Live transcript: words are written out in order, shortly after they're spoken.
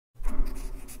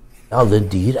Alle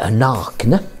dyr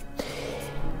nakne.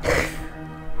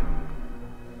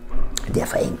 Det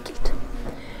for enkelt.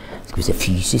 Skal vi se,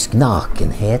 fysisk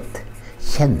nakenhet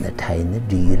kjennetegner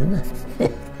dyrene.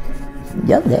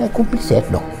 Ja, det komplisert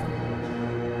nok.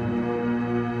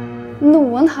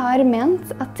 Noen har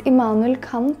ment at Immanuel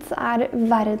Kant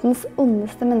verdens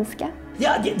ondeste menneske.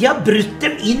 Ja, de har brutt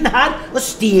dem inn her og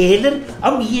stjeler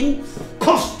av min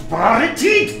kostbare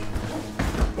tid!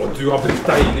 Og du har brutt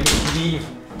deg inn i mitt liv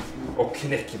og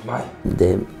knekket meg.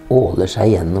 Det åler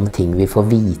seg gjennom ting vi får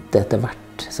vite etter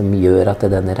hvert, som gjør at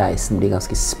denne reisen blir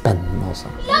ganske spennende også.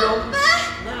 Lampe!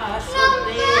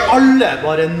 Alle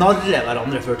bare narrer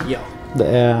hverandre før tida. Det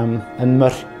en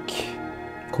mørk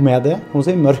komedie, kan man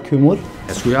si, mørk humor.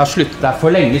 Jeg skulle ha sluttet der for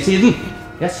lenge siden.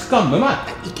 Jeg skammer meg.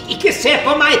 Ikke se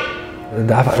på meg!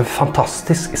 Det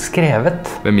fantastisk skrevet.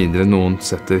 Med mindre noen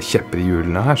setter kjepper i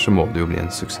hjulene her, så må det jo bli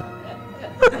en suksess.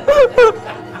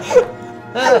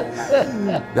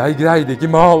 Jeg greide ikke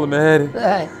male mer.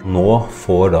 Nå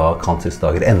får da Kants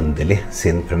dager endelig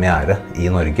sin premiere i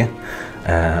Norge,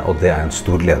 og det en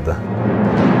stor glede.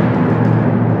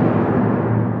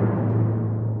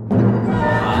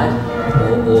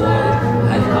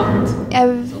 Jeg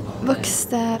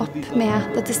vokste opp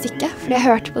med dette stykket, fordi jeg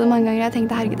hørte på det mange ganger, og jeg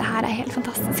tenkte, herregud, det her helt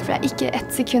fantastisk, for ikke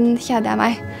ett sekund kjeder jeg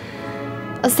meg.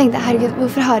 Og så tenkte jeg, herregud,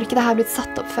 hvorfor har ikke det her blitt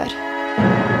satt opp før?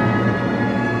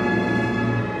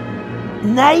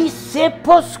 Nei, se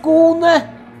på skoene!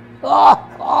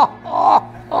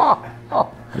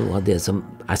 Noe av det som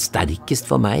sterkest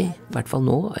for meg, i hvert fall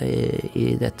nå,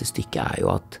 i dette stykket, jo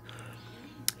at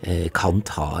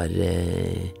Kant har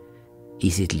i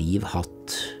sitt liv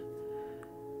hatt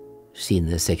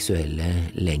sine seksuelle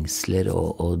lengsler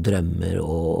og drømmer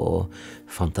og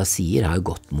fantasier har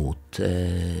gått mot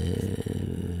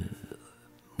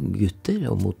gutter,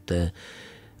 og mot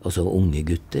også unge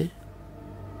gutter.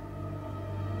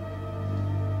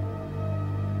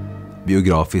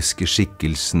 Biografiske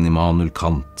skikkelsen Immanuel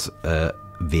Kant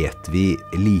vet vi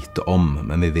lite om,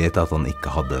 men vi vet at han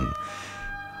ikke hadde en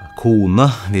kone.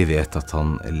 Vi vet at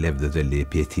han levde et veldig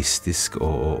pietistisk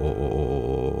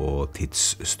og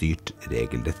tidsstyrt,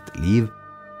 regelrett liv.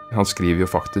 Han skriver jo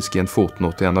faktisk i en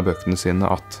fotnote i en av bøkene sine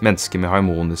at mennesker med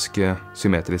harmoniske,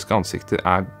 symmetriske ansikter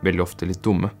veldig ofte litt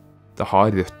dumme. Det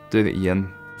har røtter i en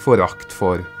forakt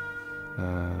for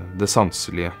det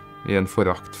sanselige, i en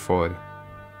forakt for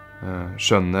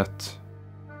skjønnhet.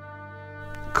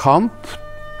 Kant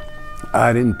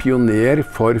en pioner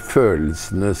for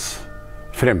følelsenes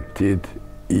fremtid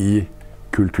i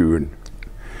kulturen.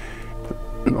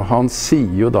 Og han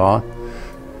sier jo da,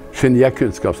 geni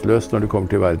kunnskapsløst når det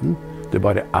kommer til verden, det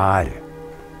bare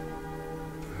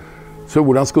Så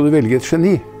hvordan skal du velge et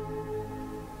geni?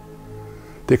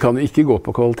 Det kan jo ikke gå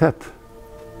på kvalitet.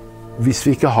 Hvis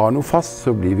vi ikke har noe fast,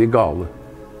 så blir vi gale.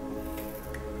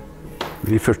 Vi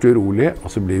blir først urolige,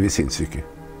 og så blir vi sinnssyke.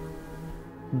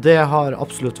 Det har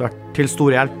absolutt vært til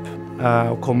stor hjelp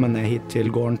å komme ned hit til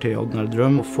gården til Odd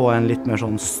Nerdrum og få en litt mer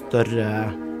sånn større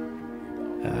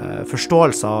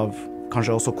forståelse av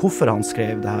kanskje også hvorfor han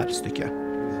skrev det her stykket.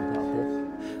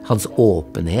 Hans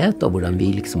åpenhet og hvordan vi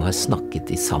liksom har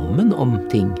snakket sammen om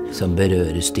ting som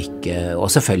berører stykket, og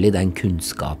selvfølgelig den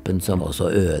kunnskapen som også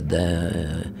Øde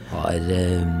har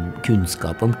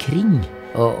kunnskap omkring.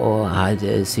 Og her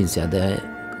synes jeg det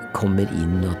kommer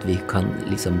inn at vi kan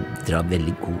liksom dra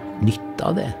veldig god nytte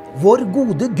av det. Vår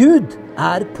gode Gud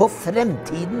på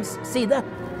fremtidens side.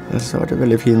 Jeg synes det har vært et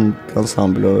veldig fint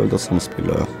ensemble og godt samspill.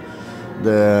 Og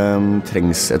det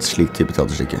trengs et slikt type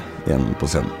teaterstykke igjen på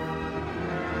scenen.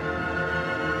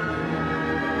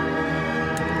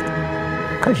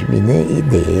 Kanskje mine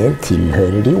ideer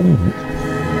tilhører de unge.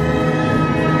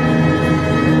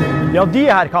 Ja, de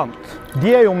her Kant,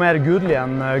 de jo mer gudelige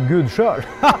enn Gud selv.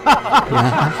 Ja,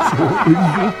 så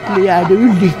ulykkelig det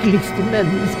ulykkeligste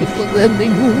mennesket på denne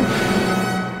jord.